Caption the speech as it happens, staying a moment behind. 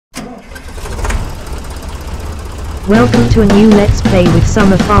Welcome to a new Let's Play with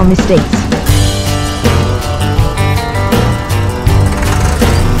Summer Farm Estates.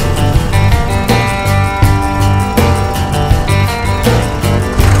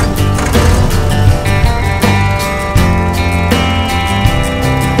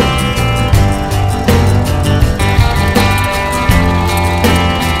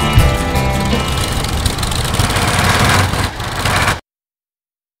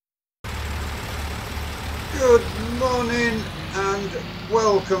 Good morning and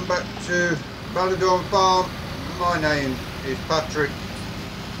welcome back to Ballydorn Farm. My name is Patrick,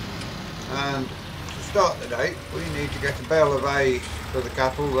 and to start the day we need to get a bale of hay for the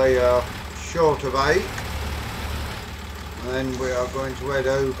cattle. They are short of hay, and then we are going to head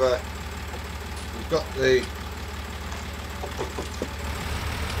over. We've got the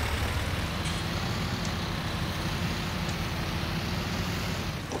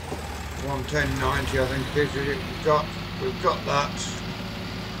 $110.90 I think it is. We've got that.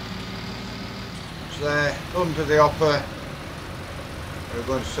 It's there under the hopper. We're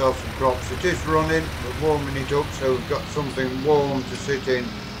going to sell some crops. It is running, we're warming it up so we've got something warm to sit in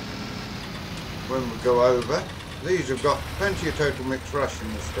when we go over. These have got plenty of total mixed ration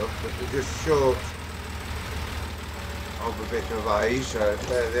and stuff, but they're just short of a bit of hay, so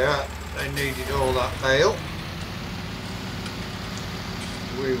there they are. They needed all that bale.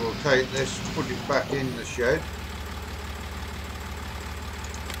 We will take this, put it back in the shed,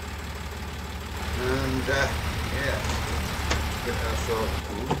 and yeah, get our sort of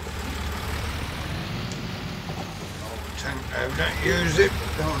food. Old tank now, don't use it,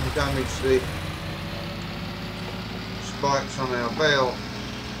 don't want to damage the spikes on our bale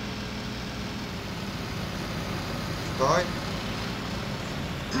spike.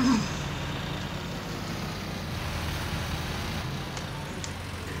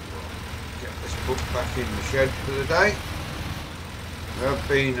 Put back in the shed for the day. We have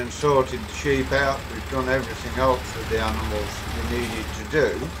been and sorted the sheep out. We've done everything else with the animals we needed to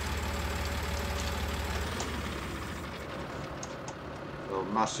do. So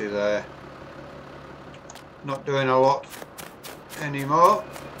Massey there, not doing a lot anymore.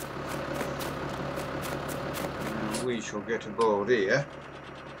 And we shall get aboard here.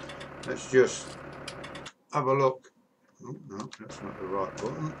 Let's just have a look. Oh, no, that's not the right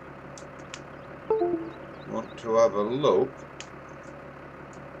button. Want to have a look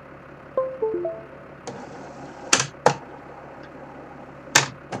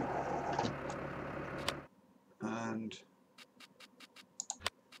and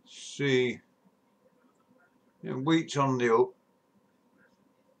see, wheat's on the up,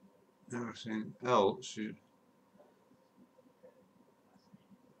 everything else is,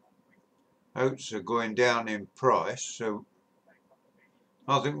 oats are going down in price, so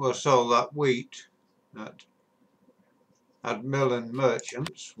I think we'll sell that wheat at mill and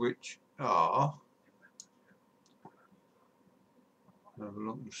merchants, which are, have a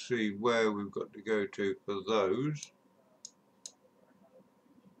look and see where we've got to go to for those.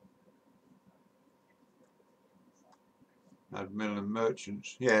 At mill and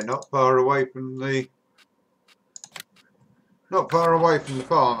merchants, yeah, not far away from the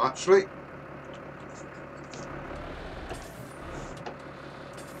farm actually.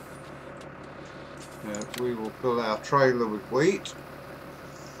 We will fill our trailer with wheat.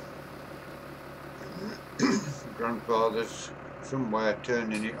 Grandfather's somewhere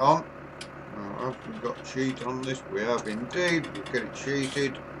turning it on. Have we got sheet on this? We have indeed. We'll get it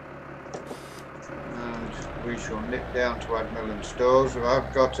sheeted. And we shall nip down to Admillan Stores.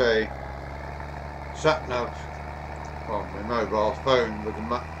 I've got a sat-nav on my mobile phone with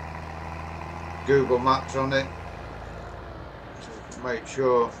the Google Maps on it, to make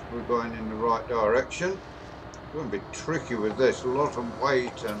sure we're going in the right direction. It's going to be tricky with this, a lot of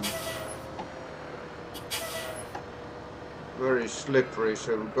weight and very slippery,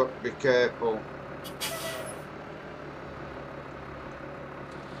 so we've got to be careful.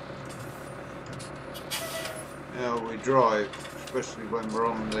 How we drive, especially when we're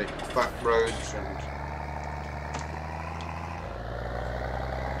on the back roads and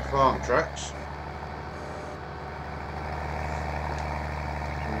farm tracks.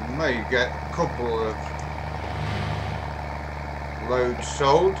 We may get a couple of loads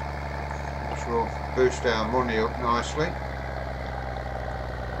sold, which will boost our money up nicely.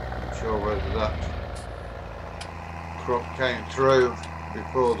 Not sure whether that crop came through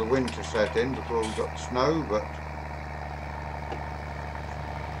before the winter set in, before we got the snow, but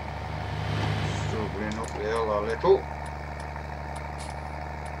struggling up the hill a little.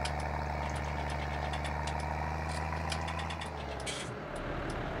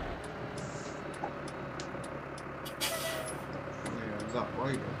 that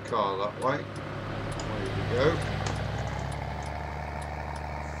way, got a car that way. Away we go.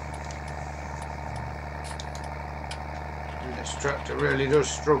 And this tractor really does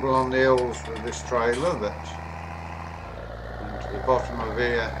struggle on the hills with this trailer, but into the bottom of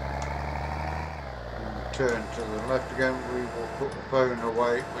here and we turn to the left again. We will put the phone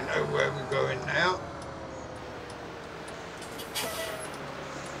away. We know where we're going now.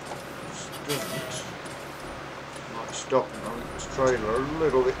 Might stop. I think this trailer a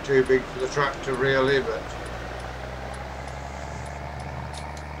little bit too big for the tractor really, but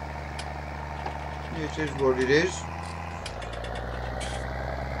it is what it is.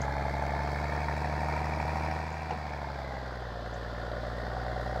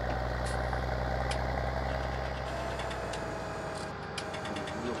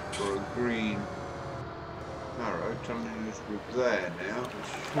 Look for a green arrow telling us we're there now. It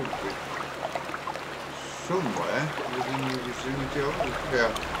should be somewhere within the vicinity of it.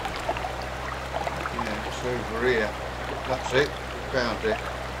 Yeah, it's over here. That's it, we found it.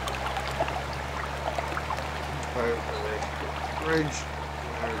 Over the bridge,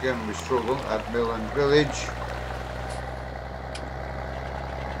 where again we struggle at Mill and Village.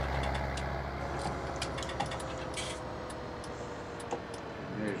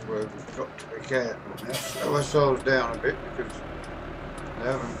 Here's where we've got to be careful now. Slow ourselves down a bit because they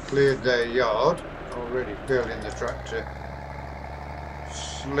haven't cleared their yard. Already feeling the tractor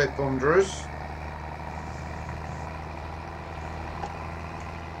slip under us.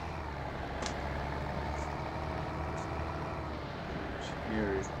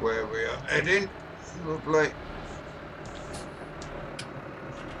 Here is where we are heading. Lovely.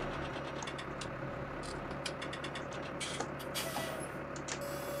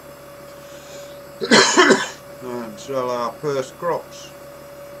 And sell our first crops.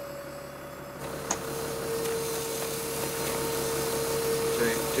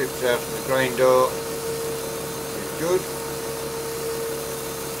 Tips out from the grain door. It's good.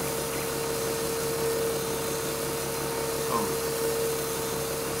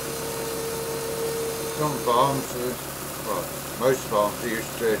 Some farms, well, most farms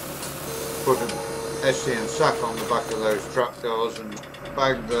used to put an SCN sack on the back of those tractors and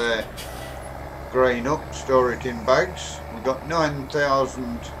bag their grain up, store it in bags. We got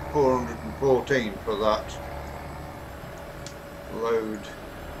 9,414 for that load.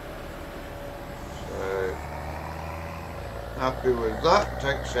 So happy with that.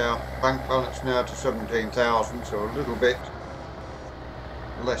 Takes our bank balance now to 17,000, so a little bit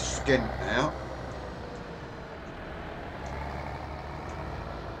less skint now.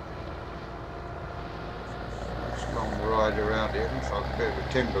 Nice long ride around here. Looks like a bit of a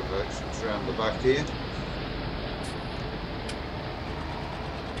timber merchant's around the back here.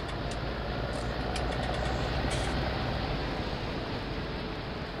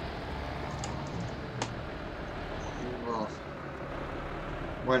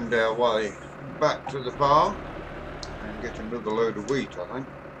 Wend our way back to the farm and get another load of wheat, I think.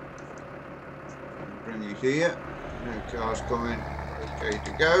 And bring it here. No cars coming, okay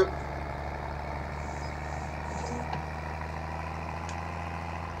to go.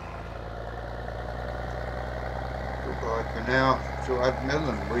 Goodbye for now to Admiral,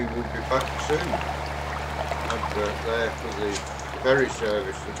 and we will be back soon. Advert there for the ferry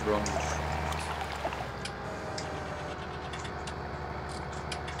service that runs.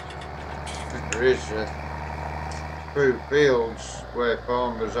 There is through fields where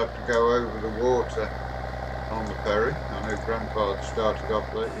farmers have to go over the water on the ferry. I know Grandfather started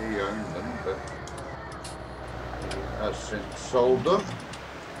off there, he owned them, but he has since sold them.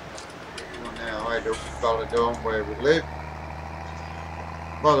 We'll now head up to Ballydorn where we live.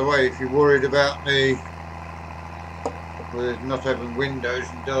 By the way, if you're worried about me with not having windows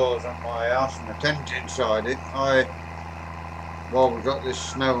and doors on my house and a tent inside it, while we've got this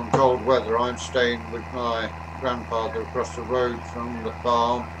snow and cold weather, I'm staying with my grandfather across the road from the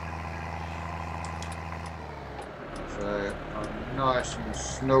farm. So I'm nice and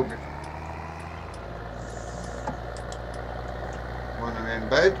snug when I'm in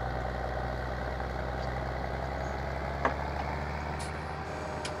bed.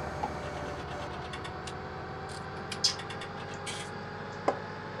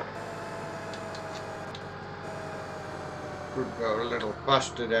 Could go a little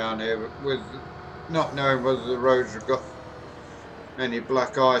faster down here, but with not knowing whether the roads have got any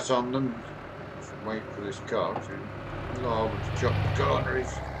black ice on them, should wait for this car to liable to chop the corner.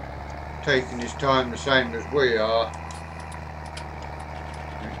 He's taking his time the same as we are,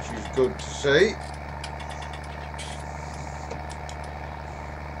 which is good to see.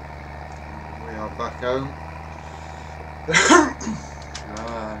 We are back home.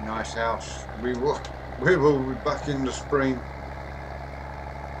 Ah, nice house. We will be back in the spring.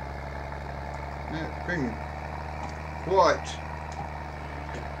 Yeah, it's been quite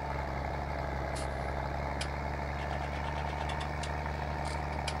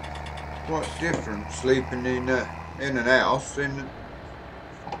different sleeping in an house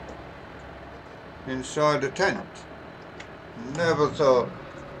inside a tent. Never thought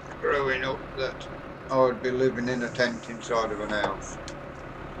growing up that I would be living in a tent inside of an house.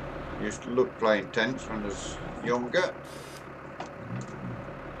 Used to love playing tents when I was younger.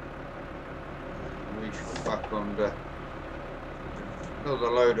 We shot back under another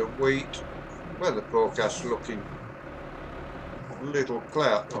load of wheat. Weather forecast looking a little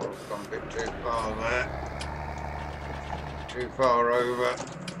cloud. Oh, I've gone a bit too far there. Too far over.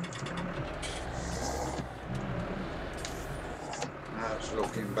 That's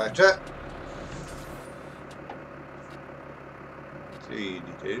looking better. Indeed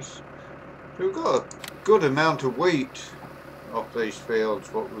it is. So we've got a good amount of wheat off these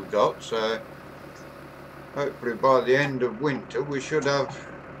fields, what we've got, so hopefully by the end of winter we should have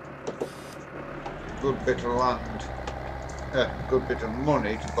a good bit of land, a good bit of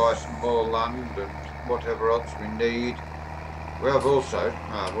money to buy some more land and whatever else we need. We have also,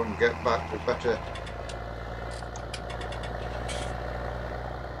 I wouldn't get back, we better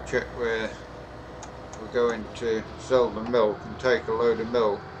check where we're going to sell the milk and take a load of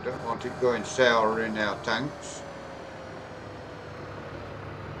milk. Don't want it going sour in our tanks.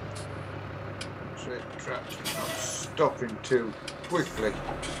 So the tractor's not stopping too quickly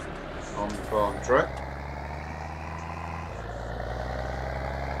on the farm track.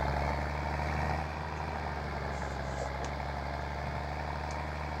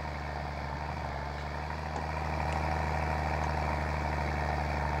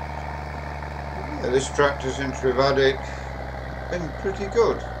 This tractor, since we've had it, been pretty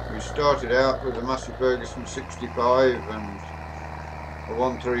good. We started out with a Massey Ferguson 65 and a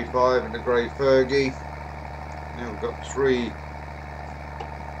 135 and a grey Fergie. Now we've got 3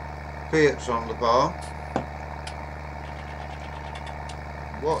 Fiats on the farm.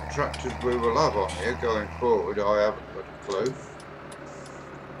 What tractors we will have on here going forward, I haven't got a clue.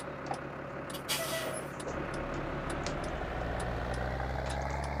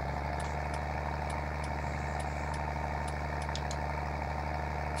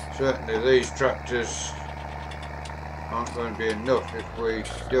 Certainly these tractors aren't going to be enough if we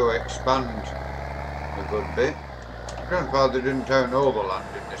do expand a good bit. Grandfather didn't own all the land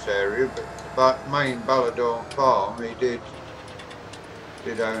in this area, but the main Ballydorn farm, he did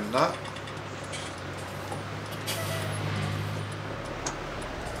own that.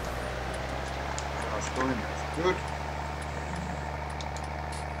 That's going, that's good.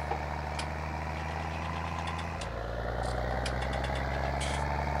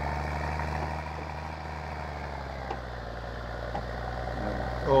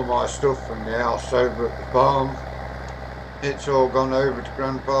 All my stuff from the house over at the farm, it's all gone over to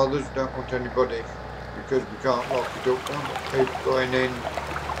Grandfather's. Don't want anybody, because we can't lock it up, don't want people going in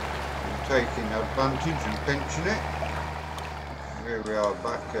and taking advantage and pinching it. Here we are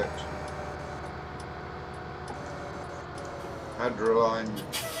back at Hadroline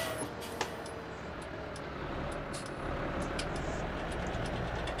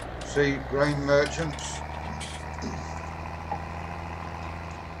Seed Grain Merchants.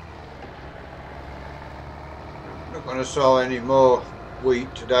 Not going to sell any more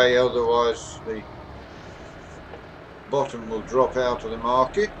wheat today, otherwise the bottom will drop out of the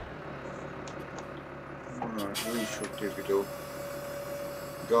market. Alright, we should dig it up.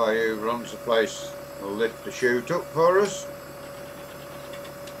 The guy who runs the place will lift the chute up for us.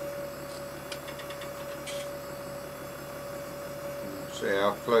 See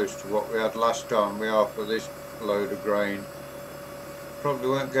how close to what we had last time we are for this load of grain. Probably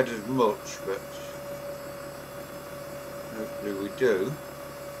won't get as much, but hopefully we do.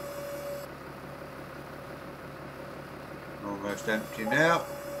 Almost empty now.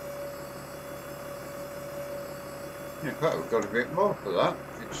 In fact, we've got a bit more for that.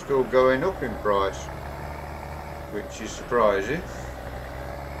 It's still going up in price, which is surprising.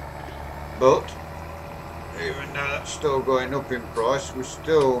 But even though that's still going up in price, we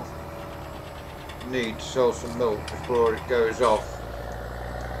still need to sell some milk before it goes off.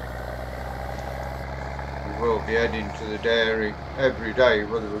 We will be heading to the dairy every day,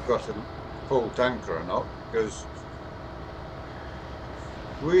 whether we've got a full tanker or not, because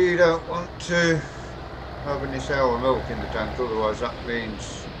we don't want to have any sour milk in the tank, otherwise that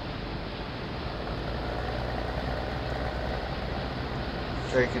means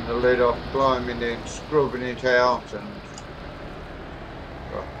taking the lid off, climbing in, scrubbing it out and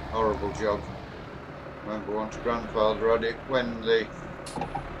horrible job. Remember once grandfather had it when the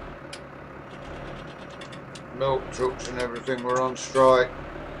milk trucks and everything were on strike.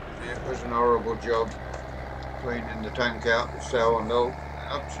 It was an horrible job cleaning the tank out with sour milk.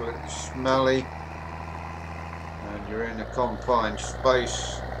 Absolutely smelly, and you're in a confined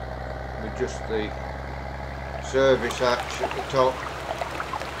space with just the service hatch at the top.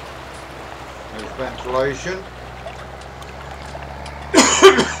 There's ventilation.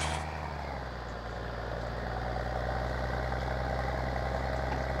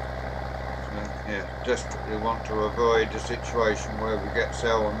 Yeah, desperately want to avoid a situation where we get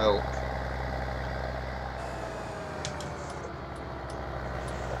sour milk.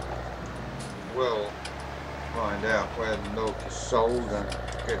 We'll find out where the milk is sold and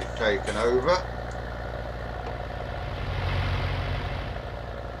get it taken over.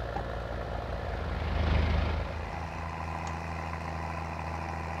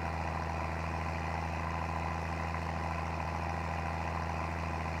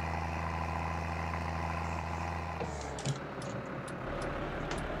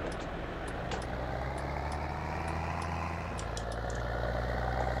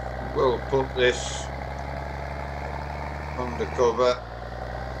 We'll put this under cover,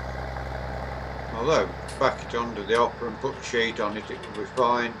 although back it under the hopper and put the sheet on it, it will be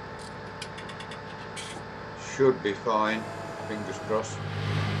fine. Should be fine, fingers crossed.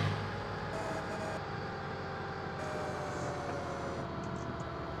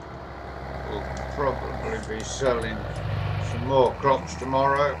 We'll probably be selling some more crops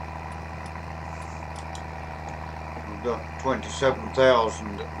tomorrow. We've got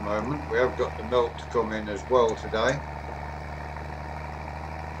 27,000 at the moment. We have got the milk to come in as well today.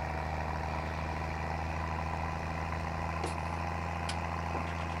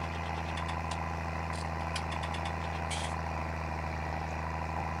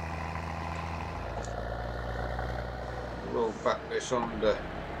 We'll back this under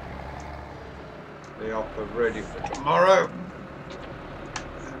the hopper ready for tomorrow.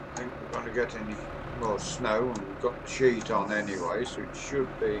 I don't think we're going to get any more snow, and we've got the sheet on anyway, so it should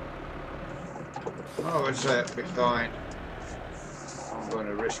be, I would say it'll be fine. I'm going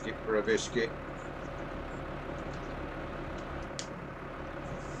to risk it for a biscuit.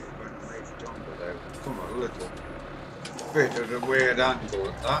 You're going to make it under there. Come on, a little bit of a weird angle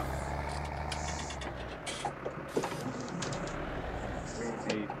at that. We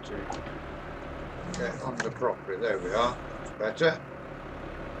need to get under properly. There we are. That's better.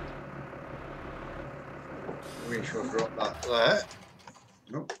 We shall drop that there.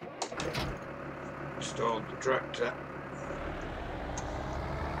 Nope. Installed the tractor.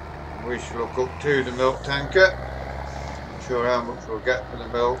 We shall look up to the milk tanker. Not sure how much we'll get for the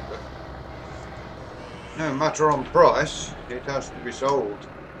milk, but no matter on price, it has to be sold.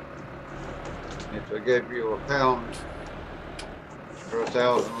 If I gave you £1 for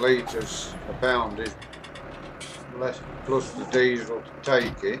 1,000 litres, £1 is less plus the diesel to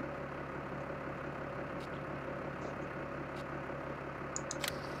take it.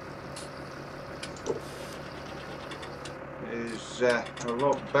 Is a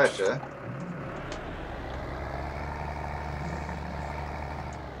lot better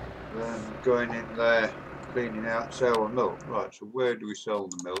than going in there cleaning out sour milk. Right, so where do we sell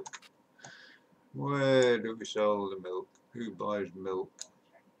the milk? Where do we sell the milk? Who buys milk?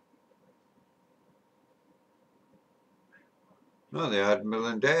 Oh, they had mill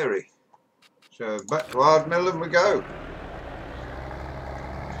and dairy. So back to Ardmill and we go.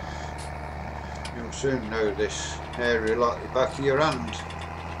 You'll soon know this area like the back of your hand,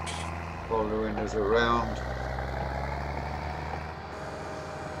 following us around.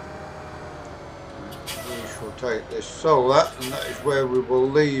 We shall take this solar, and that is where we will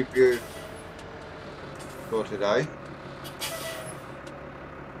leave you for today.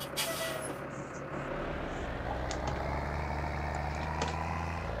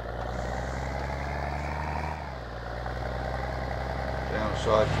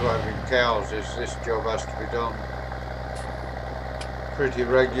 Downside to having cows is this job has to be done pretty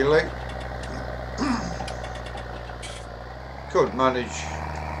regularly. Could manage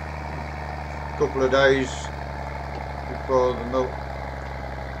a couple of days before the milk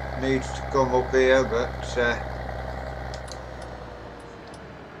needs to come up here, but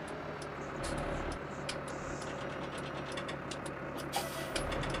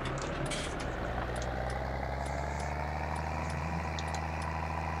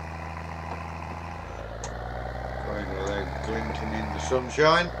glinting in the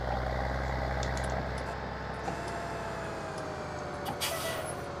sunshine.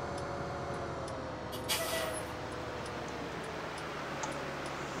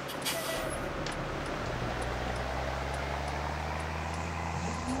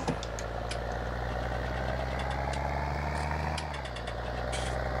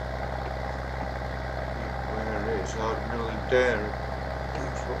 Mill and Dairy.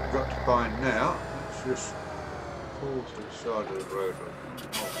 That's what we've got to find now. Let's just pull to the side of the road.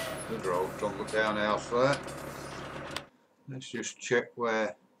 Another old tumble down house there. Let's just check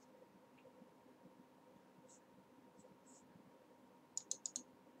where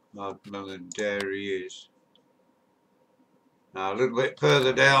Mill and Dairy is. Now a little bit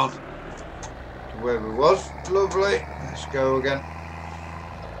further down to where we was. Lovely. Let's go again.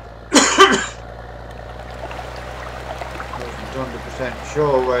 Wasn't 100%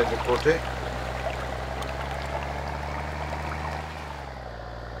 sure where to put it.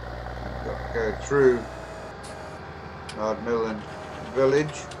 I've got to go through Ardmillan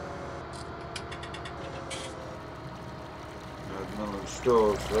Village. Ardmillan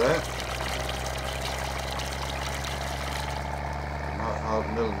stores there.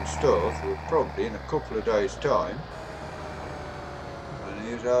 Ardmillan stores will probably in a couple of days' time. And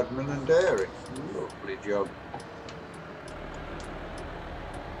here's Ardmillan Dairy. Lovely job.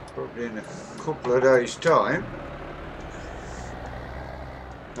 Probably in a couple of days' time.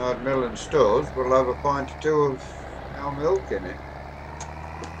 Ardmillan stores will have a pint or two of our milk in it.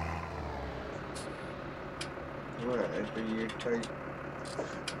 Where do you take?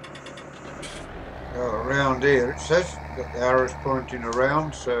 Oh, around here it says. Got the arrows pointing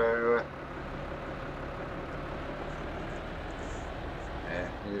around, so yeah,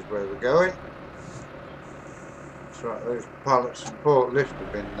 here's where we're going. That's right, those pallets and port lift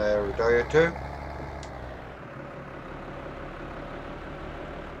have been there a day or two.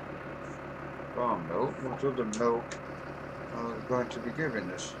 Farm milk, what other milk are they going to be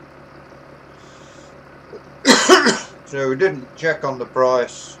giving us? So we didn't check on the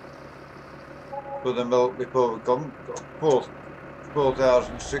price for the milk before we come. Got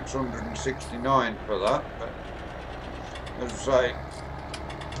 4,669 for that, but as I say,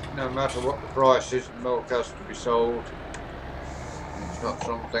 no matter what the price is, the milk has to be sold. It's not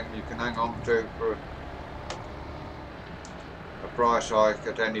something you can hang on to for a price hike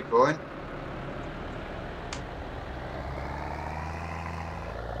at any point.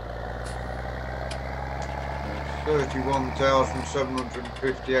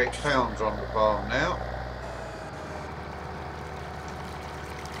 £31,758 on the farm now.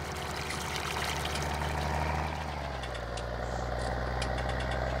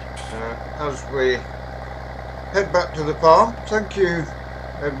 So as we head back to the farm, thank you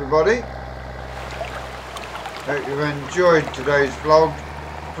everybody. Hope you've enjoyed today's vlog.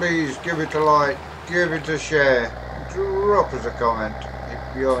 Please give it a like, give it a share, drop us a comment.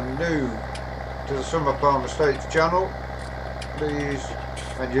 If you're new to the Summer Farm Estates channel, please,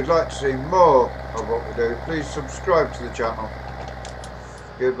 and you'd like to see more of what we do, please subscribe to the channel.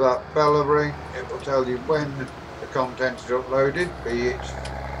 Give that bell a ring, it will tell you when the content is uploaded, be it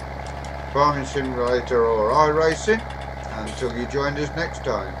Farming Simulator or iRacing. Until you join us next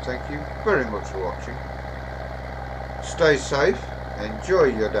time, thank you very much for watching. Stay safe, enjoy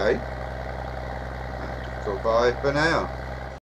your day, and goodbye for now.